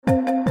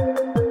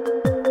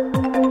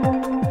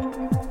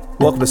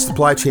Welcome to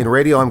Supply Chain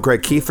Radio. I'm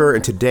Greg Kiefer,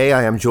 and today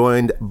I am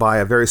joined by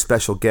a very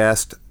special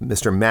guest,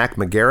 Mr. Mac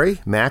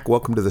McGarry. Mac,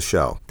 welcome to the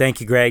show.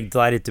 Thank you, Greg.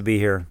 Delighted to be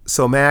here.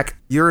 So, Mac,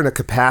 you're in a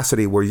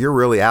capacity where you're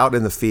really out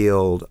in the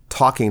field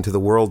talking to the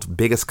world's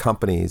biggest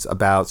companies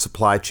about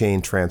supply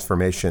chain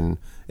transformation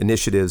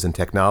initiatives and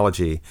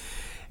technology.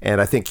 And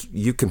I think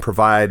you can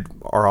provide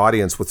our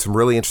audience with some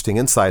really interesting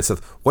insights of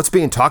what's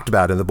being talked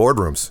about in the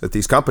boardrooms at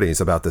these companies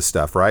about this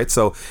stuff, right?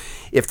 So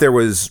if there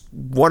was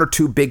one or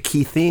two big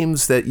key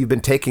themes that you've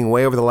been taking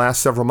away over the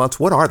last several months,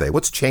 what are they?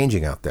 What's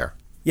changing out there?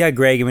 Yeah,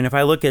 Greg, if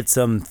I look at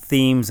some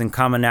themes and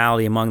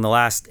commonality among the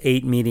last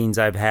 8 meetings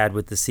I've had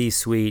with the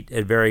C-suite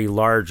at very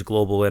large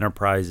global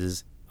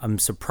enterprises, I'm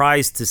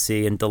surprised to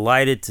see and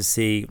delighted to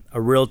see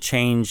a real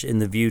change in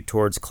the view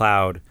towards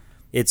cloud.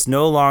 It's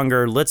no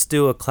longer, let's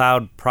do a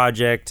cloud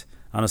project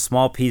on a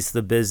small piece of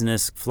the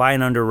business,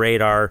 flying under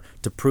radar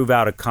to prove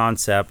out a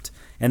concept,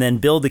 and then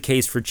build the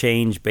case for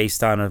change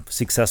based on a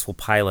successful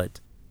pilot.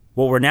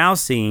 What we're now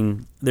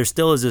seeing, there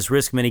still is this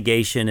risk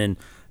mitigation and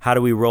how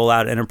do we roll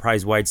out an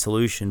enterprise-wide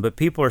solution, but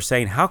people are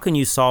saying, how can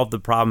you solve the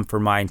problem for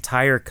my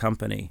entire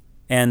company?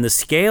 And the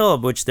scale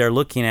of which they're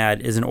looking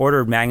at is an order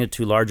of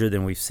magnitude larger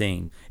than we've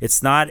seen.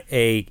 It's not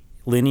a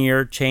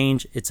linear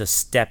change, it's a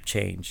step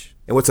change.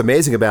 And what's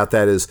amazing about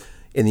that is,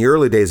 in the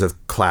early days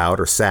of cloud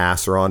or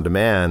SaaS or on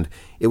demand,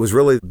 it was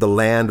really the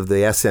land of the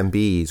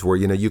SMBs where,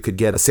 you could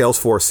get a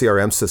Salesforce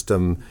CRM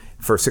system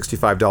for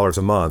 $65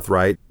 a month,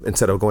 right?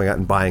 Instead of going out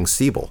and buying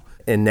Siebel.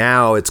 And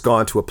now it's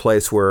gone to a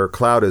place where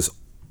cloud is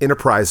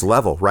enterprise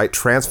level, right?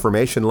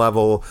 Transformation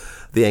level.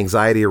 The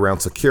anxiety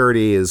around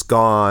security is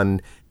gone.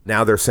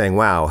 Now they're saying,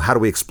 wow, how do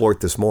we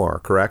exploit this more,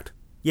 correct?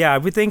 Yeah,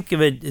 we think of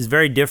it as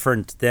very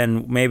different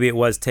than maybe it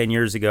was 10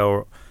 years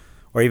ago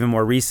or even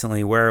more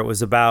recently, where it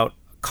was about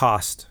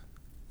cost,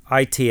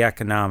 IT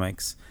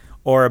economics,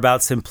 or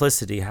about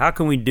simplicity. How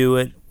can we do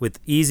it with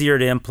easier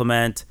to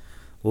implement,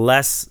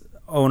 less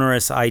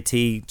onerous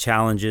IT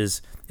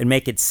challenges, and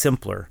make it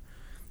simpler?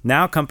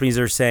 Now companies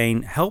are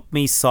saying, help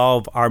me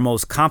solve our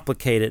most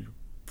complicated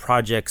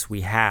projects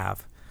we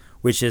have,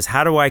 which is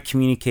how do I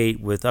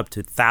communicate with up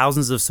to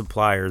thousands of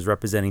suppliers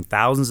representing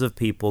thousands of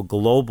people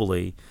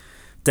globally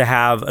to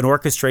have an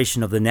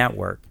orchestration of the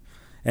network.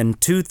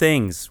 And 2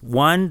 things.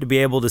 1, to be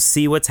able to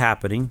see what's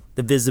happening,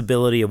 the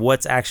visibility of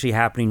what's actually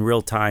happening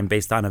real time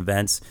based on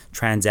events,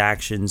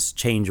 transactions,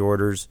 change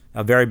orders,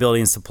 variability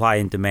in supply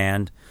and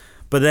demand.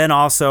 But then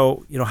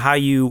also, how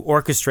you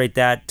orchestrate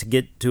that to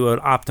get to an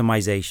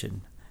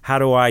optimization. How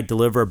do I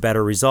deliver a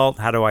better result?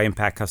 How do I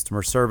impact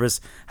customer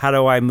service? How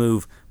do I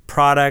move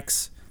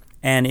products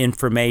and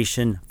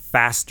information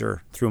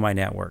faster through my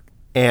network?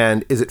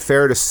 And is it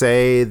fair to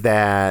say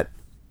that,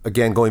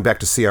 again, going back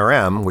to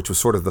CRM, which was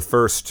sort of the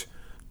first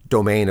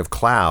domain of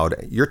cloud,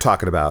 you're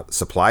talking about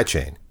supply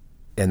chain,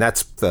 and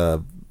that's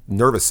the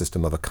nervous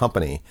system of a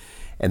company.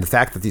 And the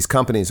fact that these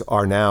companies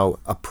are now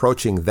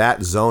approaching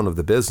that zone of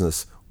the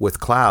business with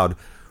cloud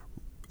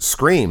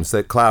screams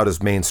that cloud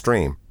is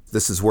mainstream.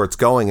 This is where it's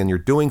going, and you're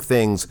doing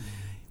things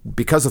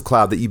because of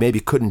cloud that you maybe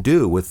couldn't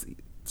do with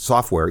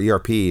software,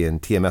 ERP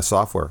and TMS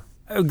software.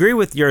 I agree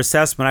with your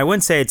assessment. I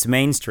wouldn't say it's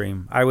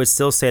mainstream. I would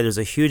still say there's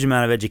a huge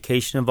amount of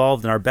education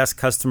involved, and our best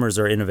customers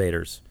are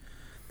innovators,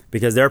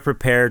 because they're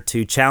prepared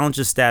to challenge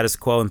the status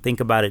quo and think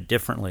about it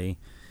differently.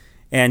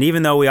 And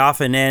even though we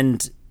often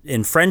end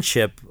in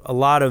friendship, a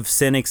lot of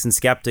cynics and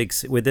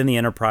skeptics within the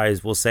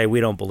enterprise will say, we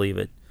don't believe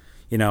it.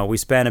 We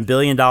spent $1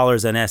 billion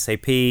on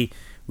SAP.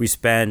 We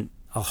spent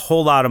a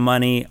whole lot of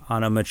money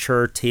on a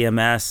mature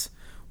TMS.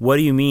 What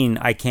do you mean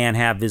I can't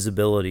have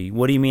visibility?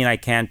 What do you mean I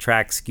can't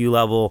track SKU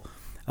level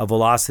of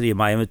velocity of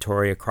my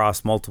inventory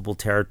across multiple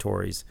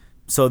territories?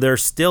 So there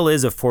still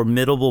is a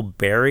formidable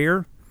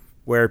barrier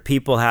where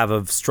people have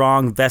a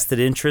strong vested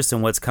interest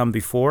in what's come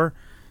before.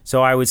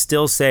 So I would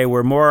still say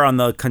we're more on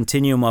the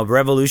continuum of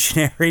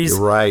revolutionaries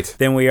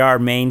than we are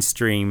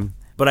mainstream.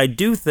 But I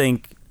do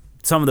think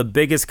some of the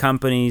biggest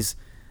companies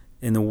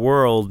in the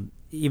world,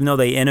 even though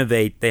they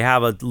innovate, they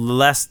have a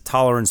less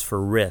tolerance for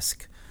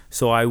risk.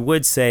 So I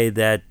would say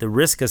that the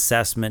risk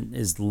assessment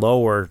is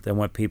lower than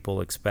what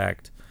people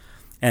expect.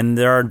 And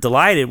they're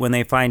delighted when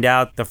they find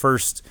out the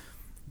first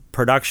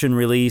production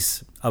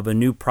release of a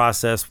new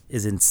process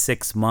is in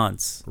 6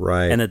 months.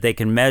 Right. And that they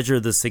can measure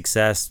the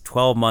success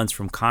 12 months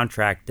from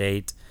contract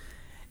date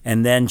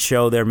and then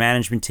show their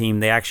management team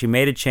they actually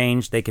made a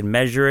change, they can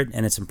measure it,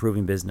 and it's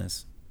improving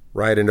business.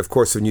 Right. And of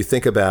course, when you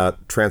think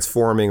about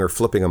transforming or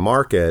flipping a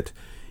market,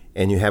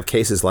 and you have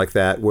cases like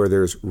that where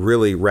there's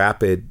really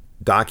rapid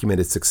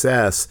documented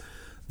success,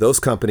 those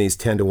companies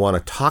tend to want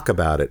to talk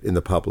about it in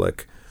the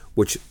public,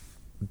 which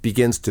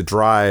begins to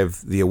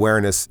drive the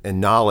awareness and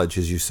knowledge,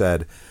 as you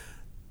said,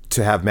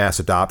 to have mass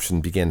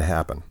adoption begin to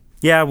happen.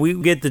 Yeah, we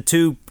get the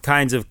 2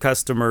 kinds of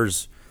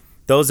customers,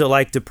 those that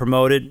like to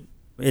promote it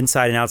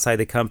inside and outside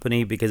the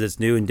company because it's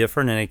new and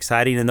different and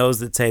exciting, and those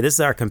that say, this is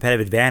our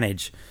competitive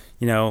advantage.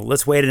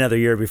 Let's wait another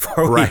year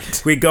before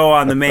we go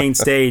on the main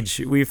stage.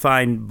 We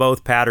find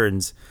both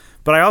patterns.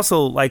 But I also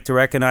like to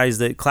recognize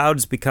that cloud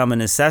has become a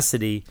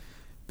necessity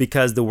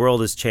because the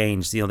world has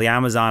changed. The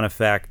Amazon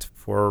effect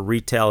for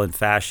retail and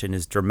fashion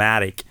is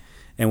dramatic.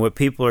 And what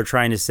people are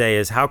trying to say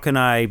is, how can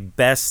I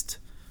best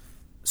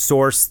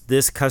source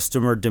this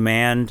customer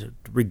demand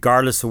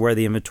regardless of where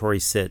the inventory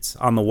sits?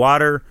 On the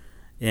water,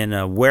 in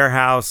a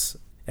warehouse,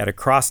 at a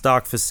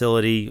cross-dock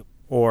facility,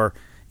 or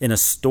in a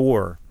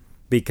store?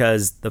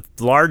 Because the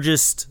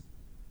largest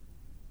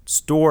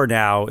store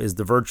now is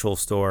the virtual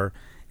store,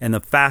 and the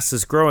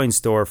fastest growing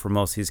store for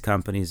most of these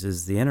companies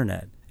is the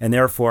internet. And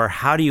therefore,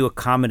 how do you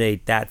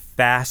accommodate that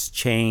fast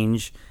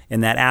change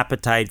and that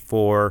appetite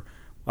for,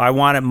 I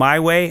want it my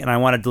way and I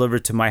want to deliver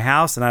it to my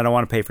house and I don't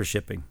want to pay for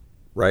shipping?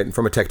 Right. And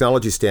from a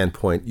technology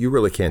standpoint, you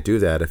really can't do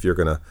that if you're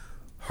going to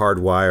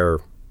hardwire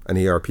an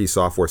ERP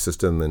software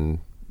system and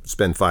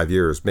spend 5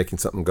 years making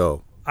something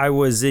go. I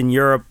was in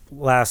Europe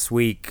last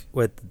week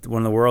with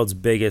one of the world's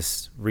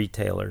biggest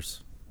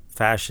retailers,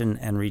 fashion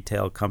and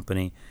retail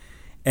company.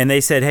 And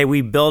they said, hey,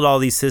 we built all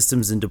these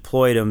systems and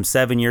deployed them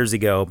 7 years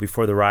ago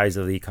before the rise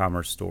of the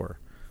e-commerce store.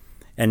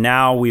 And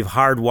now we've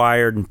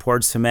hardwired and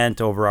poured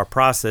cement over our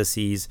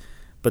processes,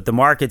 but the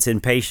market's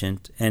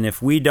impatient. And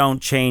if we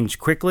don't change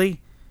quickly,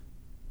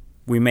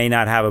 we may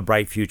not have a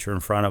bright future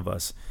in front of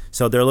us.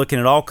 So they're looking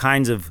at all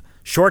kinds of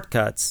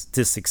shortcuts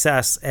to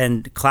success,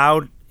 and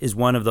cloud is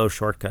one of those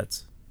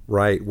shortcuts.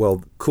 Right.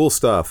 Well, cool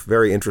stuff.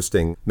 Very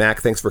interesting. Mac,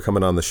 thanks for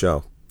coming on the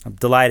show. I'm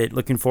delighted.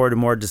 Looking forward to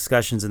more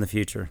discussions in the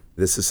future.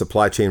 This is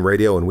Supply Chain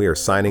Radio, and we are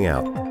signing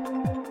out.